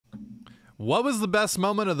What was the best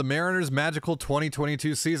moment of the Mariners' magical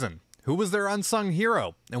 2022 season? Who was their unsung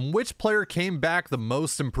hero? And which player came back the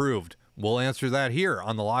most improved? We'll answer that here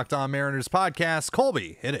on the Locked On Mariners podcast.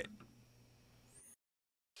 Colby, hit it.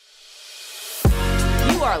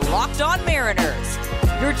 You are Locked On Mariners,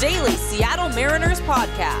 your daily Seattle Mariners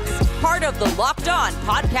podcast. Part of the Locked On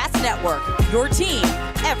Podcast Network, your team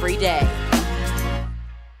every day.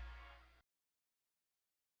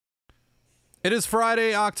 It is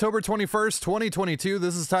Friday, October 21st, 2022.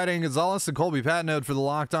 This is Ty Dane Gonzalez and Colby Patnode for the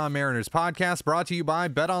Locked On Mariners podcast, brought to you by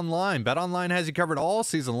BetOnline. BetOnline has you covered all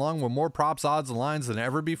season long with more props, odds, and lines than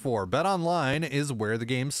ever before. BetOnline is where the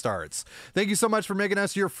game starts. Thank you so much for making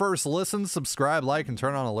us your first listen. Subscribe, like, and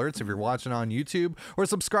turn on alerts if you're watching on YouTube, or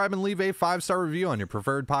subscribe and leave a 5-star review on your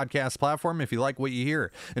preferred podcast platform if you like what you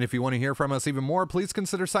hear. And if you want to hear from us even more, please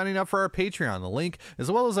consider signing up for our Patreon. The link,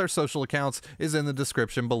 as well as our social accounts, is in the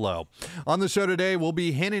description below. On the show today, we'll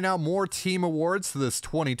be handing out more team awards to this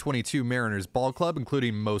 2022 Mariners Ball Club,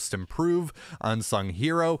 including Most Improved, Unsung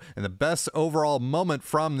Hero, and the best overall moment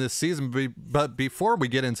from this season. But before we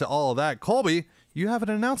get into all of that, Colby, you have an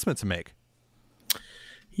announcement to make.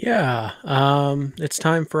 Yeah, it's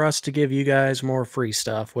time for us to give you guys more free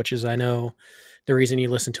stuff, which is, I know, the reason you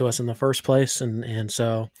listen to us in the first place, and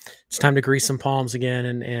so it's time to grease some palms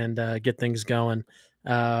again and get things going.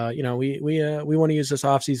 We want to use this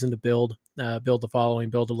off season to build the following,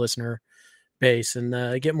 build a listener base,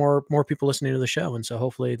 and get more people listening to the show. And so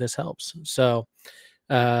hopefully this helps. So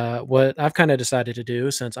what I've kind of decided to do,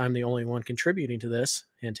 since I'm the only one contributing to this,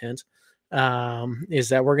 hint, hint, is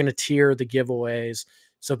that we're going to tier the giveaways.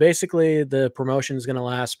 So basically the promotion is going to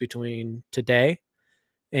last between today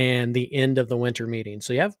and the end of the winter meeting.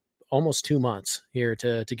 So you have almost 2 months here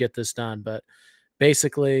to get this done. But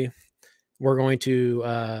basically, we're going to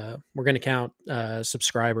count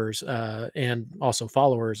subscribers and also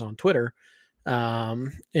followers on Twitter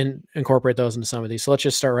and incorporate those into some of these. So let's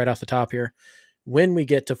just start right off the top here. When we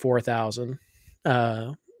get to 4,000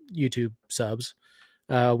 YouTube subs,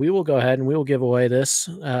 we will go ahead and we will give away this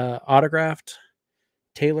autographed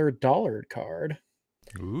Taylor Dollard card.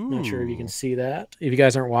 Ooh. Not sure if you can see that. If you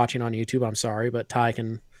guys aren't watching on YouTube, I'm sorry, but Ty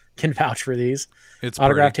can vouch for these. It's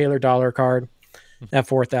autographed pretty. Taylor Dollard card at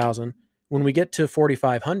 4,000. When we get to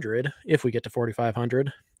 4,500, if we get to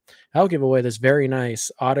 4,500, I'll give away this very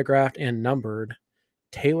nice autographed and numbered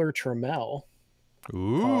Taylor Trammell.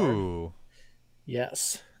 Ooh. Card.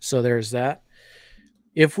 Yes. So there's that.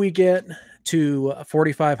 If we get to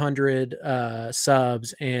 4,500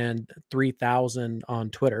 subs and 3,000 on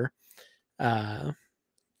Twitter at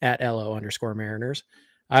LO_Mariners,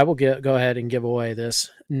 I will go ahead and give away this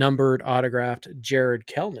numbered autographed Jared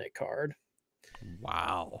Kelenic card.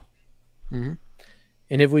 Wow. Mm-hmm.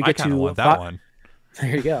 And if we get to want that one,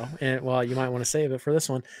 there you go. And well, you might want to save it for this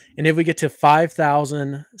one. And if we get to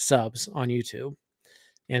 5,000 subs on YouTube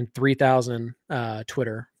and 3,000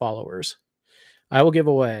 Twitter followers, I will give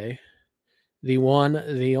away one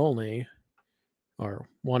of the only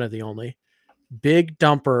Big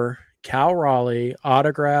Dumper Cal Raleigh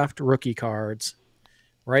autographed rookie cards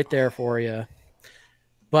right there for you.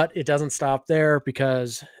 But it doesn't stop there,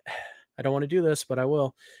 because I don't want to do this, but I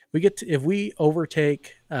will. If we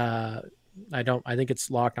overtake, I think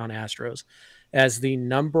it's Locked On Astros as the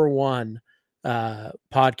number one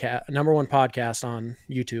podcast on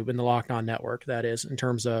YouTube in the Locked On network. That is, in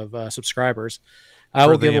terms of subscribers, I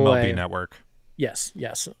will give away MLB network. Yes.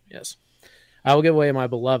 I will give away my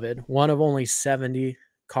beloved, one of only 70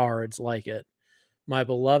 cards like it, my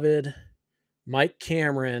beloved Mike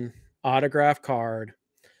Cameron autograph card.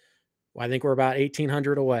 I think we're about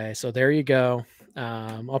 1,800 away. So there you go.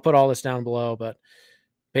 I'll put all this down below, but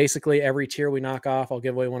basically every tier we knock off, I'll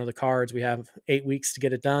give away one of the cards. We have 8 weeks to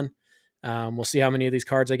get it done. We'll see how many of these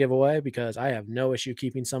cards I give away, because I have no issue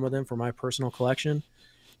keeping some of them for my personal collection.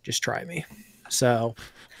 Just try me. So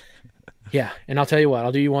yeah. And I'll tell you what,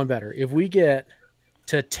 I'll do you one better. If we get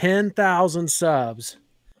to 10,000 subs,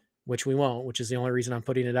 which we won't, which is the only reason I'm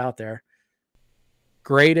putting it out there,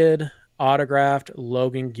 graded autographed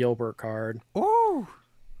Logan Gilbert card. Ooh.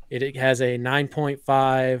 It has a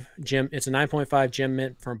 9.5 gym. It's a 9.5 gym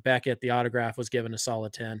mint from Beckett. The autograph was given a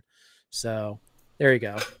solid 10. So there you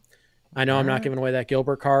go. I know I'm not giving away that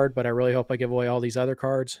Gilbert card, but I really hope I give away all these other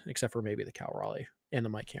cards, except for maybe the Cal Raleigh and the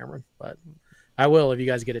Mike Cameron. But I will if you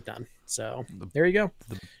guys get it done. So there you go.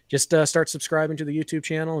 Just start subscribing to the YouTube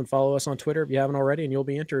channel and follow us on Twitter if you haven't already, and you'll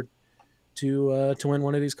be entered to win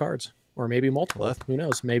one of these cards, or maybe multiple. Who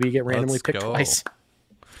knows? Maybe you get randomly picked twice.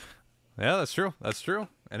 Yeah, that's true.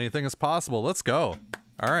 Anything is possible. Let's go.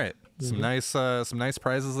 All right. some nice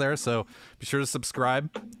prizes there. So be sure to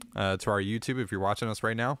subscribe to our YouTube if you're watching us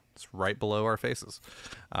right now. It's right below our faces.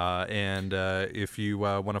 And if you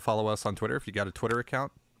want to follow us on Twitter, if you got a Twitter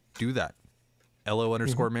account, do that.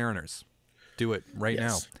 LO_Mariners. Do it right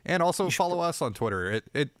now. And also follow us on Twitter.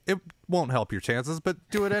 It won't help your chances, but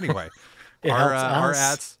do it anyway. Our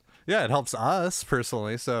ats. Yeah, it helps us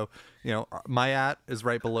personally. So, my at is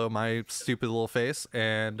right below my stupid little face,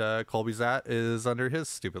 and Colby's at is under his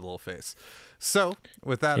stupid little face. So,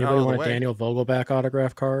 with that out of the way, a Daniel Vogelback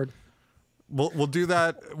autograph card? We'll do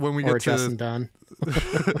that when we or get to Justin Dunn.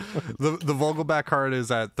 the Vogelback card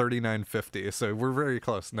is at $39.50, so we're very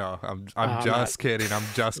close. No, I'm just kidding. I'm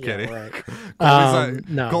just kidding. Right.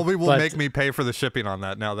 Colby will make me pay for the shipping on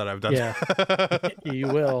that now that I've done. Yeah, you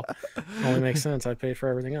will. Only makes sense. I paid for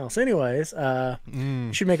everything else. Anyways,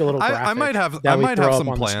 you should make a little graphic. I might have some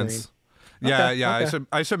plans. Okay.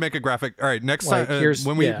 I should make a graphic. All right, next time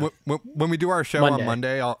when we do our show on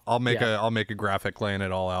Monday, I'll make a graphic laying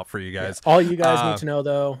it all out for you guys. Yeah. All you guys need to know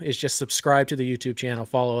though is just subscribe to the YouTube channel,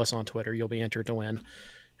 follow us on Twitter. You'll be entered to win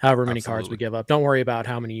however many cards we give up. Don't worry about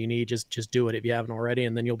how many you need. Just do it if you haven't already,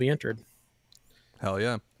 and then you'll be entered. Hell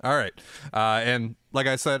yeah! All right, and like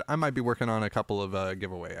I said, I might be working on a couple of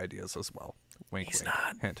giveaway ideas as well. Wink, He's wink.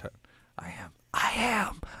 not. Hint, hint. I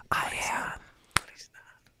am.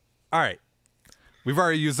 All right. We've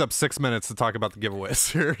already used up 6 minutes to talk about the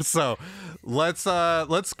giveaways here, so let's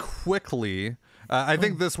quickly. I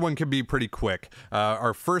think this one can be pretty quick.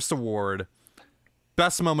 Our first award,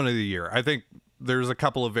 best moment of the year. I think there's a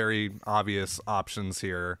couple of very obvious options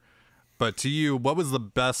here, but to you, what was the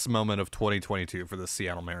best moment of 2022 for the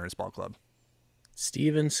Seattle Mariners Ball Club?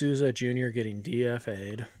 Steven Souza Jr. getting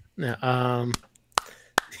DFA'd.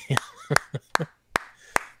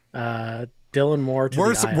 Dylan Moore to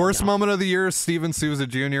worst moment of the year, Steven Souza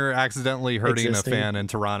Jr. accidentally hurting a fan in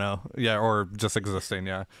Toronto. Yeah, or just existing,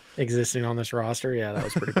 existing on this roster. Yeah, that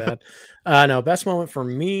was pretty bad. No, best moment for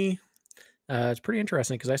me, it's pretty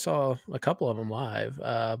interesting because I saw a couple of them live.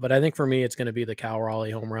 But I think for me, it's going to be the Cal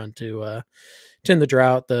Raleigh home run to end the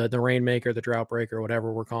drought, the rainmaker, the drought breaker,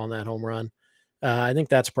 whatever we're calling that home run. I think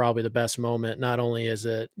that's probably the best moment. Not only is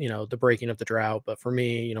it, the breaking of the drought, but for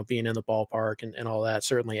me, being in the ballpark and all that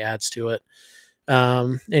certainly adds to it.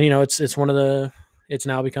 And, it's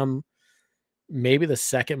now become maybe the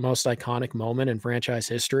second most iconic moment in franchise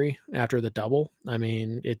history after the double. I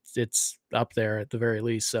mean, it's up there at the very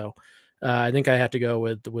least. So I think I have to go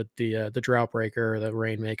with the drought breaker, the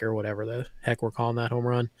rainmaker, whatever the heck we're calling that home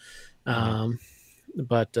run.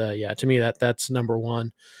 But to me, that's number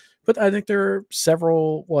one. But I think there are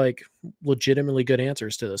several legitimately good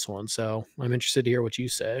answers to this one. So I'm interested to hear what you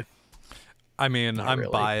say. I mean,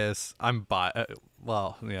 biased.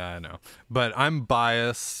 Well, yeah, I know. But I'm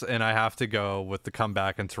biased, and I have to go with the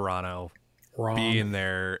comeback in Toronto. Wrong. Being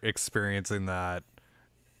there, experiencing that.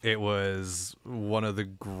 It was one of the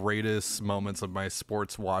greatest moments of my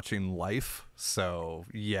sports watching life. So,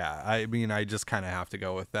 yeah, I mean, I just kind of have to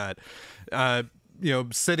go with that.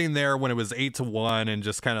 Sitting there when it was 8-1 and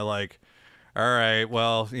just kind of like, all right,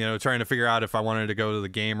 well, trying to figure out if I wanted to go to the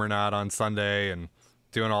game or not on Sunday and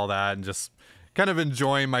doing all that and just kind of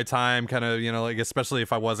enjoying my time, kind of, especially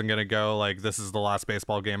if I wasn't going to go, this is the last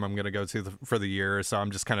baseball game I'm going to go to for the year. So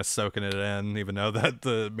I'm just kind of soaking it in, even though that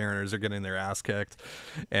the Mariners are getting their ass kicked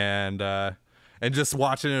and just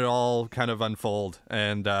watching it all kind of unfold.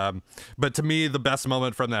 And, but to me, the best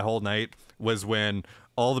moment from that whole night was when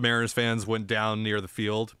all the Mariners fans went down near the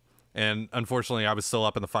field. And unfortunately, I was still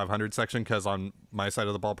up in the 500 section because on my side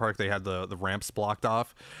of the ballpark, they had the ramps blocked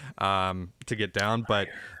off to get down. But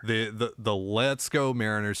the Let's Go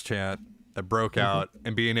Mariners chant that broke out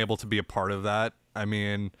and being able to be a part of that. I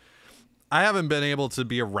mean, I haven't been able to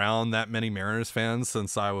be around that many Mariners fans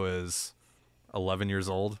since I was 11 years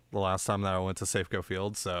old, the last time that I went to Safeco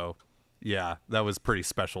Field. So, yeah, that was pretty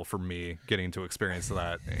special for me getting to experience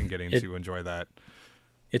that and getting to enjoy that.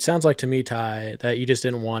 It sounds like to me, Ty, that you just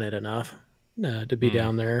didn't want it enough to be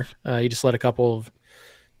down there. You just let a couple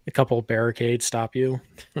of barricades stop you.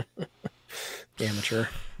 Amateur.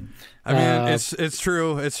 I mean, it's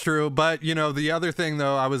true. But the other thing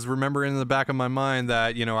though, I was remembering in the back of my mind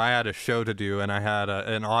that I had a show to do and I had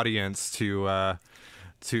an audience to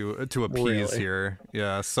appease here.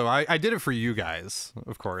 Yeah, so I did it for you guys.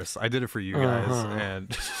 Of course, I did it for you guys,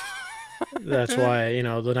 and. That's why,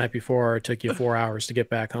 the night before it took you 4 hours to get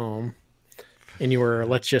back home and you were,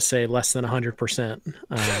 let's just say, less than 100%.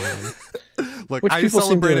 Look,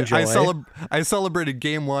 I celebrated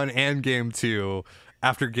game 1 and game 2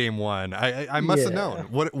 after game 1. I must have known.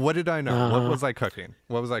 What did I know? What was I cooking?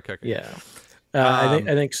 Yeah. I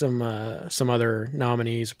think some other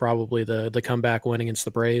nominees, probably the comeback win against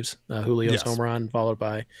the Braves, Julio's Yes. home run, followed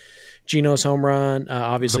by Gino's home run.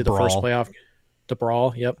 Obviously, the first playoff, the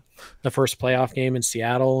brawl. Yep, the first playoff game in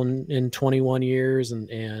Seattle in 21 years,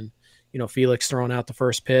 and Felix throwing out the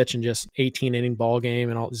first pitch and just 18-inning ball game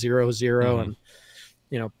and all 0-0,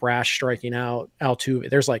 and Brash striking out Altuve.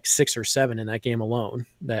 There's like 6 or 7 in that game alone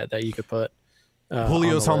that you could put.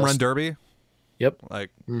 Julio's home run derby. Yep. Like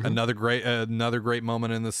another great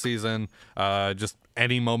moment in the season. Just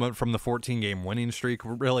any moment from the 14-game winning streak,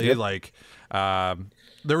 really. Yep. Like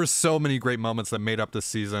there were so many great moments that made up this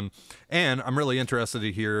season, and I'm really interested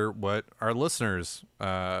to hear what our listeners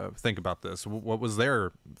think about this. What was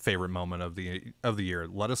their favorite moment of the year?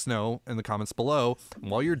 Let us know in the comments below. And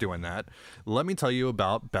while you're doing that, let me tell you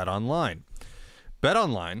about Bet Online. Bet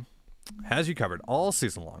Online has you covered all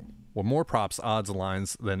season long with more props, odds, and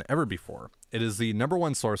lines than ever before. It is the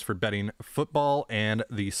 #1 source for betting football and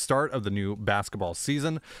the start of the new basketball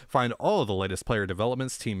season. Find all of the latest player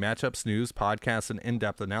developments, team matchups, news, podcasts, and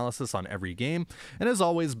in-depth analysis on every game. And as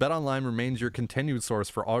always, BetOnline remains your continued source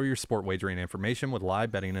for all your sport wagering information with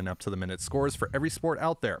live betting and up-to-the-minute scores for every sport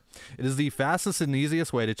out there. It is the fastest and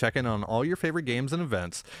easiest way to check in on all your favorite games and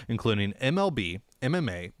events, including MLB,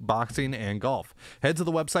 MMA, boxing, and golf. Head to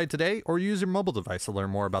the website today or use your mobile device to learn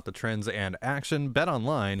more about the trends and action.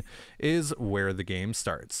 BetOnline is where the game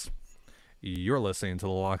starts. You're listening to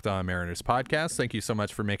the Locked On Mariners podcast. Thank you so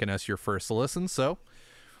much for making us your first listen. So,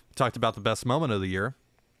 we talked about the best moment of the year.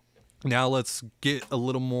 Now let's get a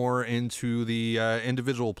little more into the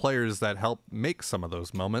individual players that help make some of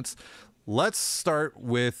those moments. Let's start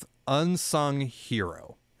with unsung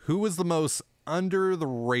hero. Who was the most under the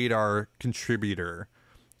radar contributor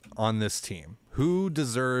on this team? Who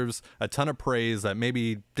deserves a ton of praise that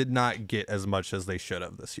maybe did not get as much as they should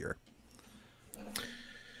have this year?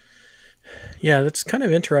 Yeah, that's kind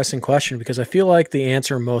of interesting question, because I feel like the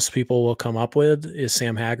answer most people will come up with is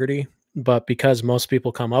Sam Haggerty. But because most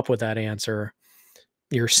people come up with that answer,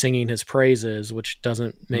 you're singing his praises, which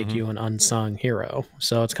doesn't make you an unsung hero.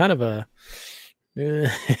 So it's kind of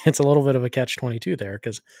it's a little bit of a catch-22 there,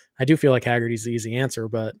 because I do feel like Haggerty's the easy answer.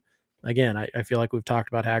 But again, I feel like we've talked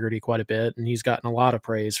about Haggerty quite a bit, and he's gotten a lot of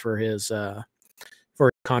praise for his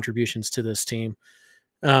contributions to this team.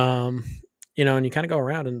 And you kind of go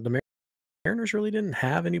around, and the Mariners really didn't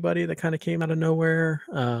have anybody that kind of came out of nowhere,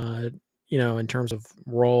 in terms of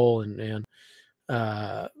role and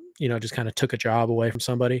just kind of took a job away from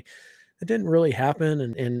somebody. It didn't really happen.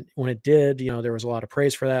 And when it did, there was a lot of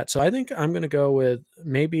praise for that. So I think I'm going to go with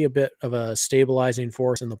maybe a bit of a stabilizing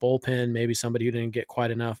force in the bullpen, maybe somebody who didn't get quite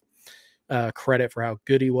enough credit for how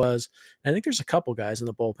good he was. And I think there's a couple guys in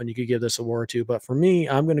the bullpen you could give this award to, but for me,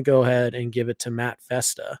 I'm going to go ahead and give it to Matt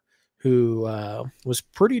Festa, who was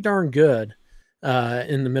pretty darn good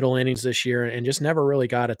in the middle innings this year and just never really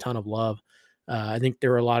got a ton of love. I think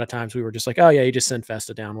there were a lot of times we were just like, oh yeah, you just send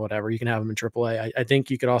Festa down, whatever. You can have him in AAA. I think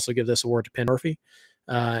you could also give this award to Penn Murphy.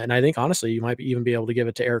 And I think honestly, you might even be able to give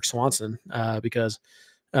it to Eric Swanson because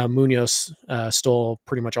Munoz stole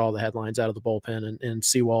pretty much all the headlines out of the bullpen, and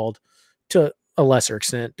Sewald to a lesser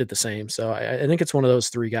extent did the same. So I think it's one of those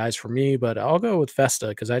three guys for me, but I'll go with Festa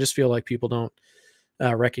because I just feel like people don't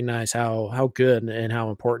recognize how good and how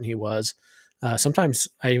important he was. Sometimes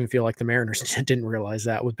I even feel like the Mariners didn't realize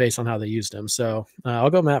that based on how they used him. So I'll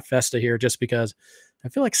go Matt Festa here just because I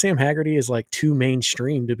feel like Sam Haggerty is like too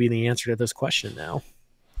mainstream to be the answer to this question now.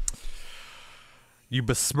 You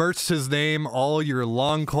besmirched his name all year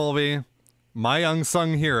long, Colby. My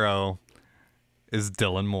unsung hero is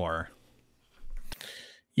Dylan Moore.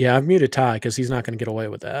 Yeah, I've muted Ty because he's not going to get away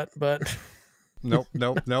with that, but... Nope.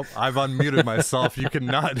 I've unmuted myself. You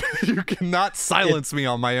cannot silence me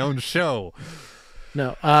on my own show.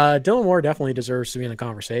 No, Dylan Moore definitely deserves to be in the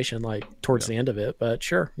conversation, like towards the end of it. But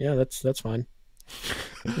sure, yeah, that's fine.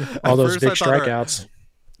 All those big strikeouts.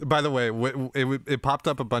 By the way, it popped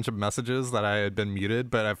up a bunch of messages that I had been muted,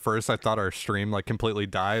 but at first I thought our stream like completely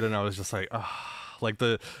died, and I was just like, oh. Like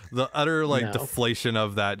the utter deflation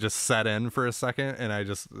of that just set in for a second,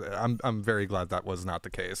 and I'm very glad that was not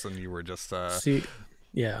the case, and you were just see,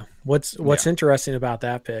 yeah. What's interesting about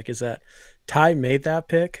that pick is that Ty made that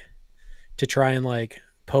pick to try and like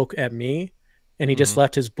poke at me, and he just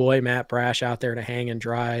left his boy Matt Brash out there to hang and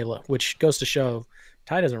dry, which goes to show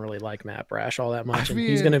Ty doesn't really like Matt Brash all that much, and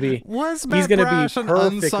he's gonna be an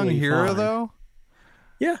unsung hero fine. Though.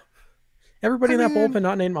 Yeah. Everybody in that bullpen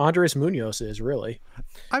not named Andres Munoz is really.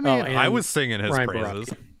 I mean, I was singing his Ryan praises.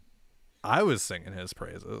 Baraki. I was singing his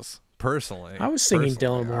praises personally. I was singing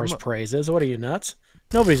Dylan Moore's praises. What are you, nuts?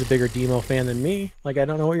 Nobody's a bigger Demo fan than me. Like, I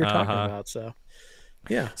don't know what you're talking about. So,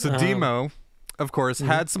 yeah. So Demo, of course,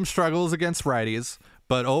 had some struggles against righties,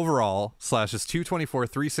 but overall, Slash is 224,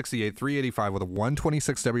 368, 385 with a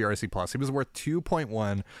 126 WRC plus. He was worth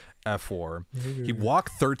 2.1 F4. He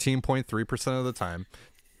walked 13.3% of the time.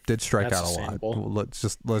 Did strike out a lot. Let's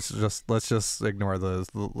just ignore the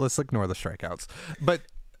strikeouts. But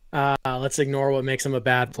let's ignore what makes him a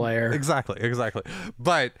bad player. Exactly.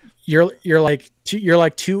 But you're like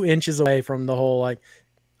 2 inches away from the whole like.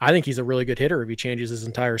 I think he's a really good hitter if he changes his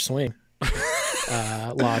entire swing.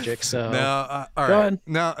 Logic. So no, all right.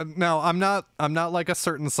 No, I'm not like a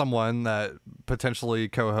certain someone that potentially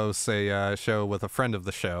co-hosts a show with a friend of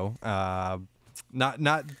the show.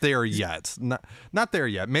 Not there yet. Not there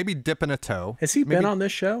yet. Maybe dipping a toe. Has he been on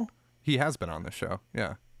this show? He has been on this show.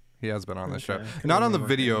 Yeah, he has been on this show. Not on the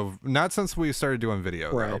video. Not since we started doing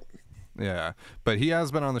video. Right. Though. Yeah, but he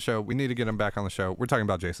has been on the show. We need to get him back on the show. We're talking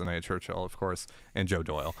about Jason A. Churchill, of course, and Joe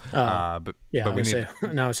Doyle. But we need.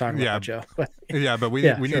 No, I was talking about Joe. But we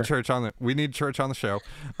need Church on the. We need Church on the show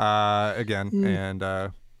again, and I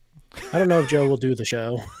don't know if Joe will do the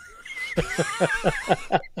show.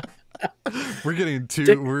 We're getting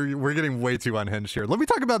we're getting way too unhinged here. Let me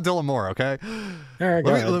talk about Dylan Moore, okay? All right,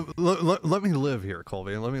 let me live here,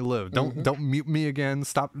 Colby. Let me live. Don't mute me again.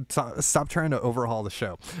 Stop trying to overhaul the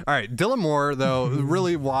show. All right, Dylan Moore, though,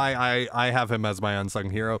 really why I have him as my unsung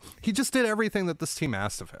hero. He just did everything that this team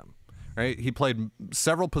asked of him. Right, he played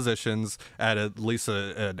several positions at least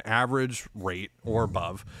an average rate or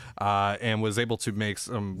above, and was able to make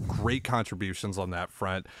some great contributions on that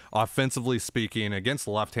front. Offensively speaking, against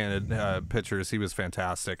left-handed pitchers, he was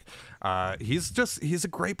fantastic. He's a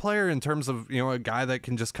great player in terms of a guy that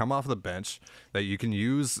can just come off the bench that you can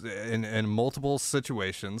use in multiple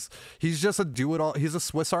situations. He's just a do-it-all. He's a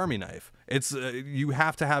Swiss Army knife. It's you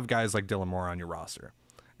have to have guys like Dylan Moore on your roster.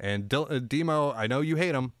 And Demo, I know you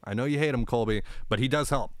hate him. I know you hate him, Colby, but he does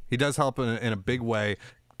help. He does help in a big way,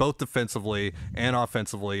 both defensively and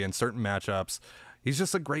offensively in certain matchups. He's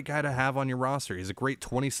just a great guy to have on your roster. He's a great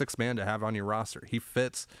 26 man to have on your roster. He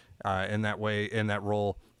fits in that way, in that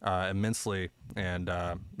role immensely. And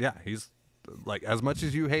he's like, as much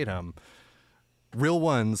as you hate him, real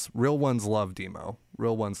ones love Demo.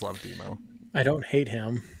 Real ones love Demo. I don't hate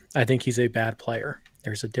him. I think he's a bad player.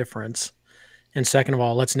 There's a difference. And second of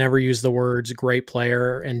all, let's never use the words great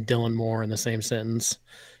player and Dylan Moore in the same sentence,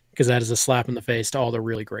 because that is a slap in the face to all the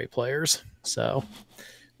really great players. So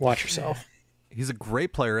watch yourself. He's a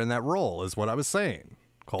great player in that role is what I was saying,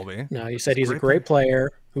 Colby. No, you said he's a great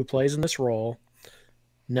player who plays in this role.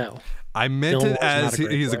 No. I meant it as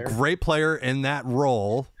he's a great player in that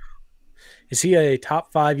role. Is he a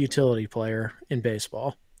top 5 utility player in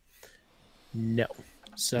baseball? No.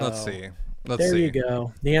 So let's see. There you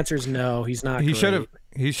go. The answer is no. He's not. He should have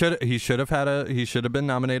been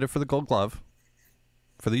nominated for the Gold Glove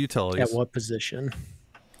for the utilities. At what position?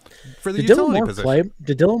 For the utility position.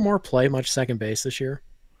 Did Dylan Moore play much second base this year?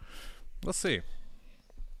 Let's see.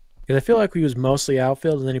 Because I feel like he was mostly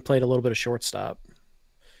outfield, and then he played a little bit of shortstop.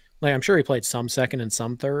 Like I'm sure he played some second and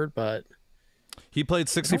some third, but he played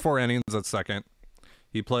 64 innings at second.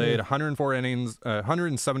 He played 174 innings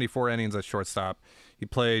at shortstop. He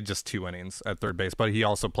played just 2 innings at third base, but he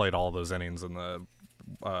also played all those innings in the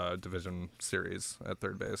division series at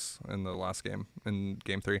third base in the last game, in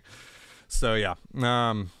Game 3. So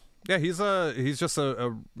he's just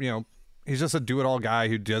a do-it-all guy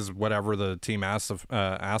who does whatever the team asks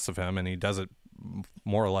of him, and he does it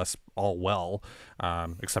more or less all well,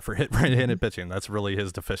 except for right-handed pitching. That's really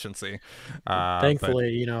his deficiency.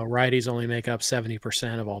 Thankfully, righties only make up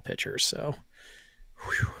 70% of all pitchers, so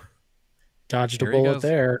whew. Dodged a bullet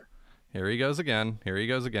there. Here he goes again.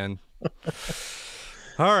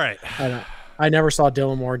 All right. I never saw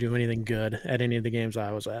Dylan Moore do anything good at any of the games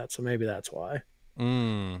I was at, so maybe that's why.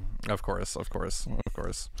 Of course.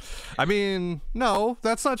 I mean, no,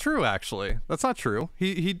 that's not true, actually. That's not true.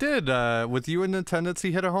 He did, with you in attendance,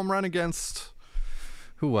 he hit a home run against,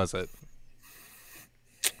 who was it?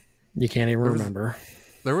 You can't even remember.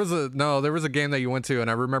 There was a game that you went to, and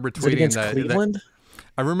I remember tweeting that. Cleveland?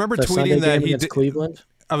 I remember tweeting that he did. Cleveland?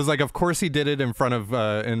 I was like, of course he did it in front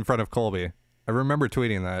of Colby. I remember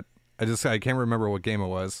tweeting that. I can't remember what game it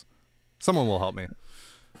was. Someone will help me.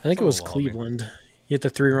 I think it was Cleveland. He hit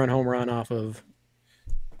the 3-run home run off of,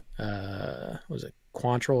 was it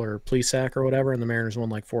Quantrill or Plesac or whatever, and the Mariners won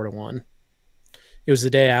like 4-1. It was the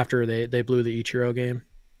day after they blew the Ichiro game.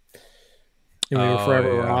 And we were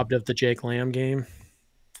forever robbed of the Jake Lamb game.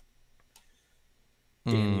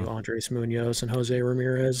 Damn you, Andres Munoz and Jose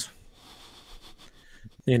Ramirez.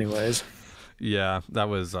 Anyways. Yeah, that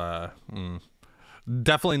was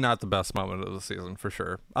Definitely not the best moment of the season, for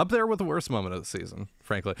sure. Up there with the worst moment of the season,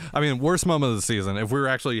 frankly. I mean, worst moment of the season. If we were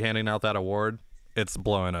actually handing out that award, it's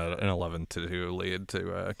blowing an 11-2 lead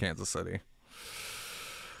to Kansas City.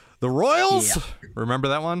 The Royals. Yeah. Remember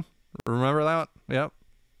that one? Remember that? Yep.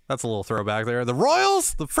 That's a little throwback there. The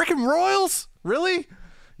Royals? The freaking Royals? Really?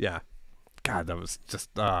 Yeah. God, that was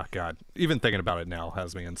just God. Even thinking about it now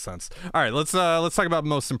has me incensed. All right, let's talk about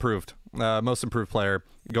most improved player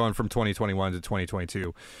going from 2021 to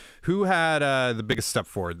 2022. Who had the biggest step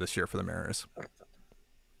forward this year for the Mariners?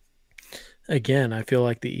 Again, I feel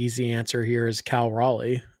like the easy answer here is Cal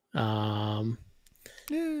Raleigh. Yeah.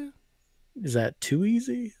 Is that too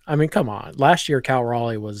easy? I mean, come on. Last year, Cal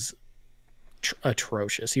Raleigh was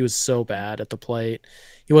atrocious. He was so bad at the plate.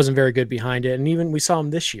 He wasn't very good behind it. And even we saw him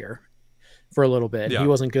this year for a little bit. Yeah. He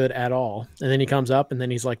wasn't good at all. And then he comes up, and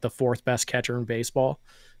then he's like the fourth best catcher in baseball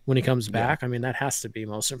when he comes back. Yeah. I mean, that has to be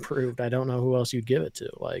most improved. I don't know who else you'd give it to.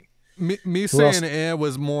 Like me saying it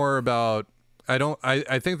was more about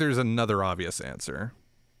I think there's another obvious answer.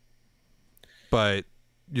 But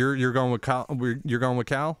you're going with Cal? You're going with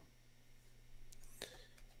Cal?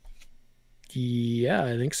 Yeah,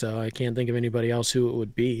 I think so. I can't think of anybody else who it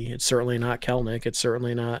would be. It's certainly not Kelnick. It's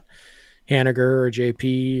certainly not Haniger or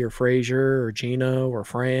JP or Frazier or Gino or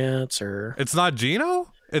France or... It's not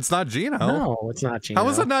Gino? It's not Gino. No, it's not Gino. How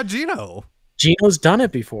is it not Gino? Gino's done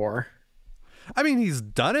it before. I mean, he's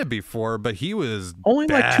done it before, but he was only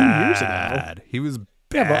bad. Like 2 years ago. He was bad.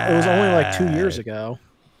 Yeah, but it was only like 2 years ago.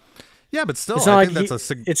 Yeah, but still, I think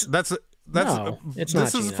it's not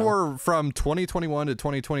This is from 2021 to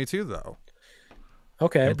 2022 though.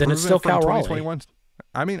 Okay, then it's still Cal Raleigh.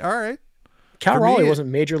 I mean, all right. Cal Raleigh wasn't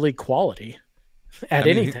major league quality at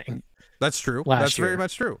anything. That's true. That's very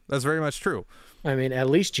much true. That's very much true. I mean, at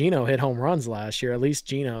least Gino hit home runs last year. At least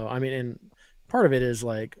Gino. I mean, and part of it is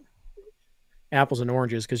like apples and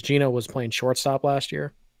oranges because Gino was playing shortstop last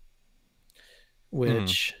year,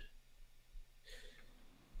 which,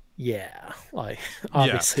 like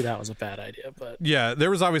obviously that was a bad idea. But yeah,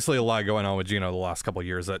 there was obviously a lot going on with Gino the last couple of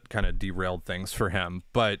years that kind of derailed things for him.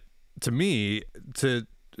 But to me,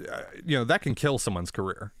 that can kill someone's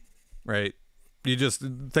career, right?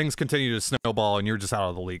 Things continue to snowball and you're just out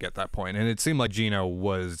of the league at that point. And it seemed like Gino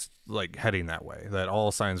was like heading that way, that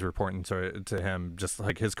all signs were pointing to him, just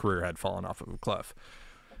like his career had fallen off of a cliff.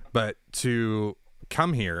 But to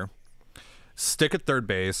come here, stick at third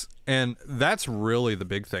base, and that's really the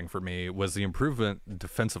big thing for me was the improvement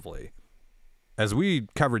defensively. As we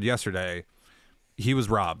covered yesterday, he was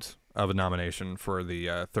robbed of a nomination for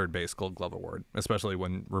the third base Gold Glove Award, especially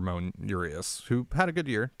when Ramon Urias, who had a good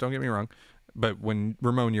year, don't get me wrong, but when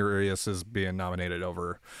Ramon Urias is being nominated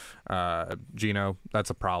over Gino, that's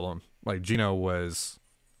a problem. Like, Gino was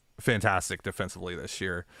fantastic defensively this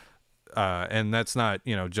year. And that's not,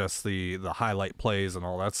 just the highlight plays and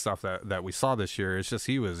all that stuff that we saw this year. It's just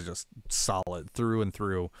he was just solid through and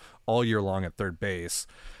through all year long at third base.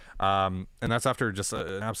 And that's after just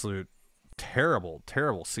an absolute terrible,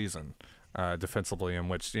 terrible season defensively, in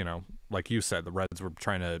which, like you said, the Reds were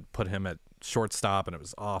trying to put him at shortstop and it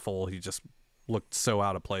was awful. He just looked so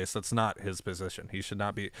out of place. That's not his position. He should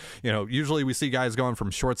not be, usually we see guys going from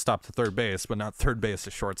shortstop to third base, but not third base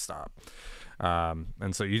to shortstop.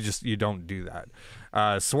 And so you don't do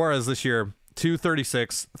that. Suarez this year,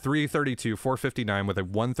 236, 332, 459 with a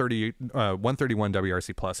 131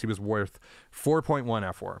 WRC plus. He was worth 4.1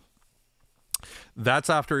 F4. That's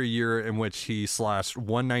after a year in which he slashed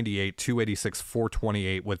 198, 286,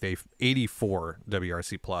 428 with a 84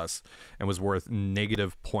 WRC plus and was worth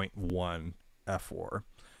negative 0.1 F4.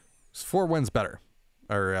 It's 4 wins better,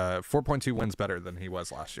 or 4.2 wins better than he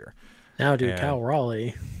was last year. Now, dude, Cal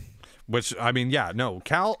Raleigh. Which, I mean,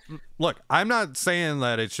 Cal, look, I'm not saying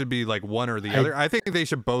that it should be like one or the other. I think they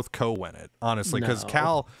should both co-win it, honestly, because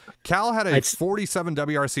Cal had a 47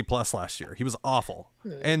 WRC plus last year. He was awful.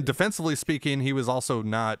 And defensively speaking, he was also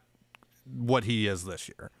not what he is this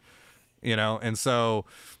year, and so,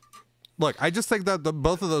 look, I just think that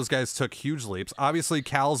both of those guys took huge leaps. Obviously,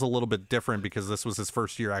 Cal's a little bit different because this was his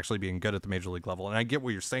first year actually being good at the major league level, and I get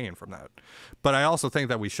what you're saying from that. But I also think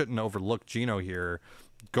that we shouldn't overlook Gino here,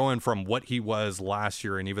 going from what he was last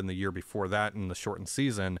year and even the year before that in the shortened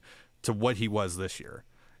season to what he was this year.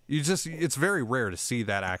 It's very rare to see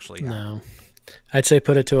that actually happen. No. I'd say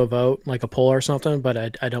put it to a vote, like a poll or something, but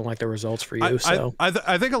I don't like the results for you.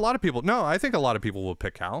 I think a lot of people will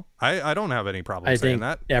pick Cal. I don't have any problem saying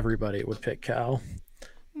that. Everybody would pick Cal.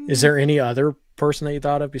 Is there any other person that you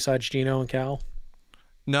thought of besides Gino and Cal?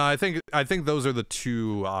 No, I think those are the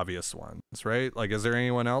two obvious ones, right? Like, is there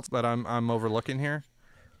anyone else that I'm overlooking here?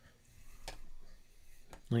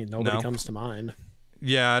 Like, nobody comes to mind.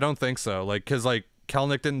 Yeah, I don't think so. Like, because like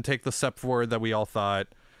Kelnick didn't take the step forward that we all thought.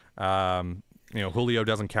 Julio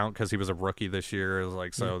doesn't count because he was a rookie this year.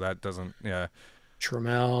 Like, so that doesn't. Yeah.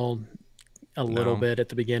 Trammell a little bit at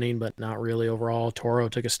the beginning, but not really overall. Toro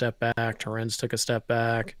took a step back. Torrens took a step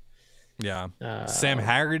back. Yeah. Sam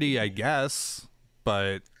Haggerty, I guess,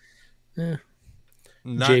 but that's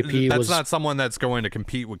not someone that's going to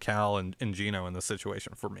compete with Cal and Gino in this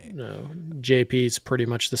situation for me. No, JP's pretty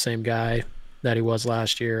much the same guy that he was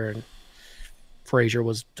last year, and Frazier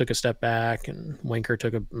took a step back, and Winker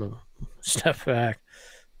took a step back.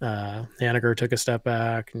 Haniger took a step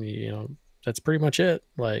back, and that's pretty much it.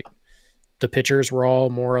 Like, the pitchers were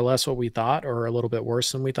all more or less what we thought, or a little bit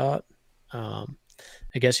worse than we thought.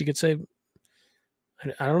 I guess you could say,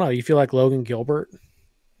 I don't know. You feel like Logan Gilbert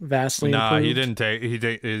vastly improved? He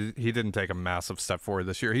didn't take a massive step forward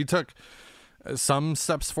this year. He took some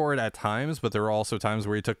steps forward at times, but there were also times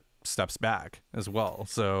where he took steps back as well.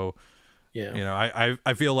 So, yeah,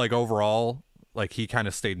 I feel like overall, like, he kind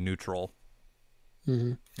of stayed neutral,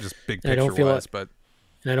 just big picture wise. But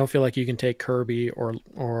I don't feel like you can take Kirby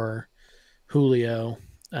or Julio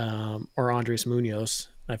or Andres Munoz.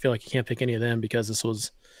 I feel like you can't pick any of them because this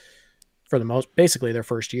was, for the most, basically their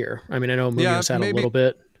first year. I mean, I know Munoz had a little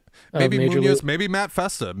bit. Maybe Munoz, maybe Matt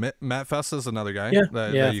Festa. Matt Festa's another guy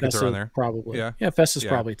that you can throw in there. Probably. Yeah, Festa's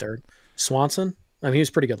probably third. Swanson. I mean, he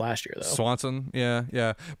was pretty good last year, though. Swanson,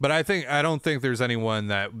 yeah. But I don't think there's anyone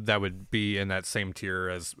that would be in that same tier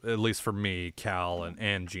as, at least for me, Cal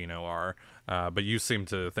and Gino are. But you seem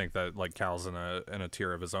to think that, like, Cal's in a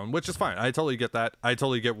tier of his own, which is fine. I totally get that. I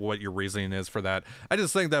totally get what your reasoning is for that. I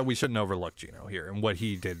just think that we shouldn't overlook Gino here and what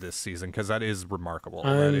he did this season, because that is remarkable.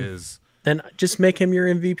 That is. Then just make him your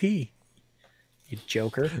MVP, you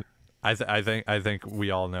joker. I think we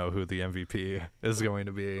all know who the MVP is going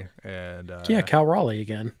to be, and Cal Raleigh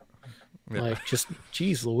again. Yeah. Like, just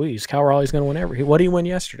geez Louise, Cal Raleigh's going to win what did he win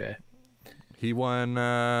yesterday? He won,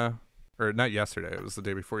 or not yesterday. It was the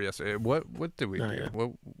day before yesterday. What did we do? Yeah.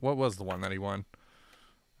 What was the one that he won?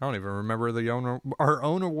 I don't even remember our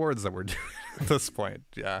own awards that we're doing at this point.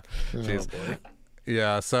 Yeah, oh boy.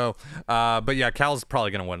 Yeah. So, but yeah, Cal's probably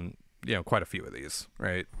going to win. Quite a few of these,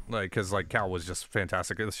 right? Like, because like Cal was just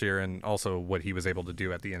fantastic this year, and also what he was able to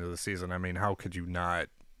do at the end of the season. I mean, how could you not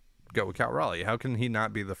go with Cal Raleigh? How can he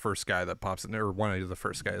not be the first guy that pops in, or one of the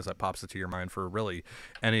first guys that pops into your mind for really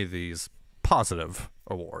any of these positive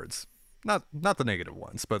awards? Not the negative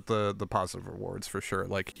ones, but the positive awards for sure.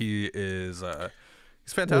 Like, he is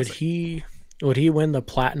he's fantastic. Would he win the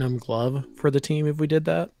platinum glove for the team if we did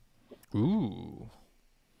that? Ooh.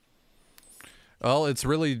 Well, it's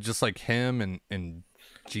really just like him and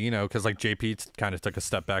Gino, because like JP kind of took a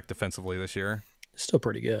step back defensively this year. Still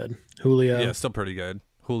pretty good. Julio. Yeah, still pretty good.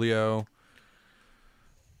 Julio.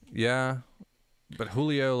 Yeah. But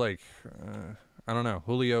Julio, like, I don't know.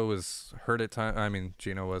 Julio was hurt at times. I mean,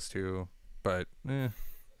 Gino was too, but I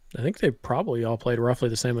think they probably all played roughly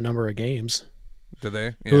the same number of games. Did they?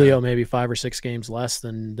 Yeah. Julio maybe 5 or 6 games less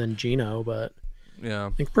than Gino, but yeah, I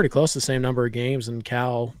think pretty close to the same number of games. And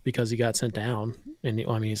Cal, because he got sent down, and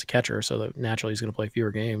I mean, he's a catcher, so that naturally he's going to play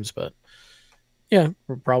fewer games. But yeah,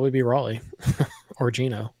 would probably be Raleigh or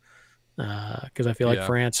Gino, because I feel like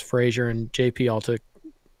France, Frazier, and JP all took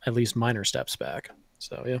at least minor steps back.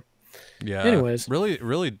 So yeah. Anyways,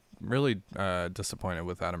 really disappointed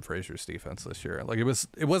with Adam Frazier's defense this year. Like,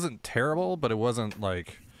 it wasn't terrible, but it wasn't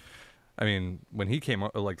like. I mean, when he came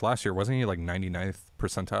up, like last year, wasn't he like 99th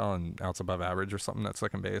percentile and outs above average or something at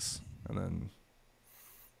second base? And then,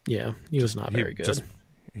 yeah, he was not very good.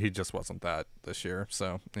 He just wasn't that this year.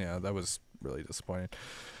 So yeah, that was really disappointing.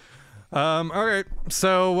 All right,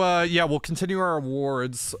 so we'll continue our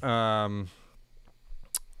awards. Or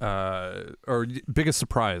biggest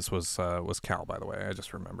surprise was Cal, by the way. I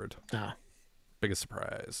just remembered. Biggest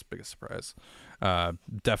surprise.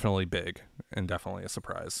 Definitely big, and definitely a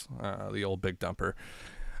surprise. The old big dumper.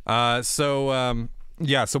 So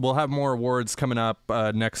we'll have more awards coming up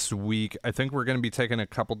next week. I think we're going to be taking a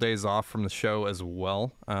couple days off from the show as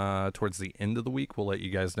well. Towards the end of the week, we'll let you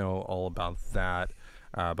guys know all about that.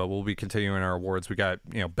 But we'll be continuing our awards. We got,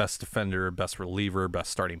 best defender, best reliever, best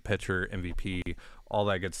starting pitcher, MVP, all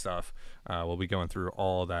that good stuff. We'll be going through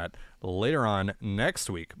all that later on next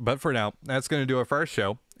week. But for now, that's going to do it for our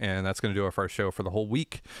show. And that's going to do it for our show for the whole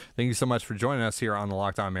week. Thank you so much for joining us here on the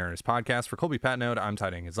Locked On Mariners podcast. For Colby Patnode, I'm Ty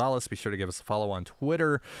Dane Gonzalez. Be sure to give us a follow on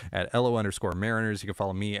Twitter at LO_Mariners. You can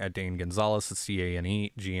follow me at Dane Gonzalez, that's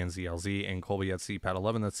CANEGNZLZ, and Colby at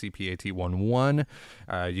CPAT11, that's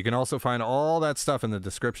CPAT11. You can also find all that stuff in the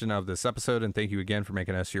description of this episode. And thank you again for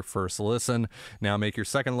making us your first listen. Now make your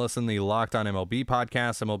second listen the Locked On MLB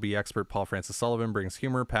podcast. MLB expert Paul Francis Sullivan brings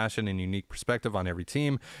humor, passion, and unique perspective on every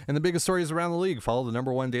team and the biggest stories around the league. Follow the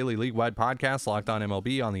 #1 daily league-wide podcast, Locked On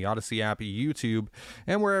MLB, on the Odyssey app, YouTube,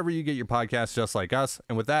 and wherever you get your podcasts just like us.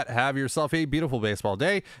 And with that, have yourself a beautiful baseball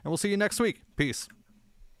day, and we'll see you next week. Peace.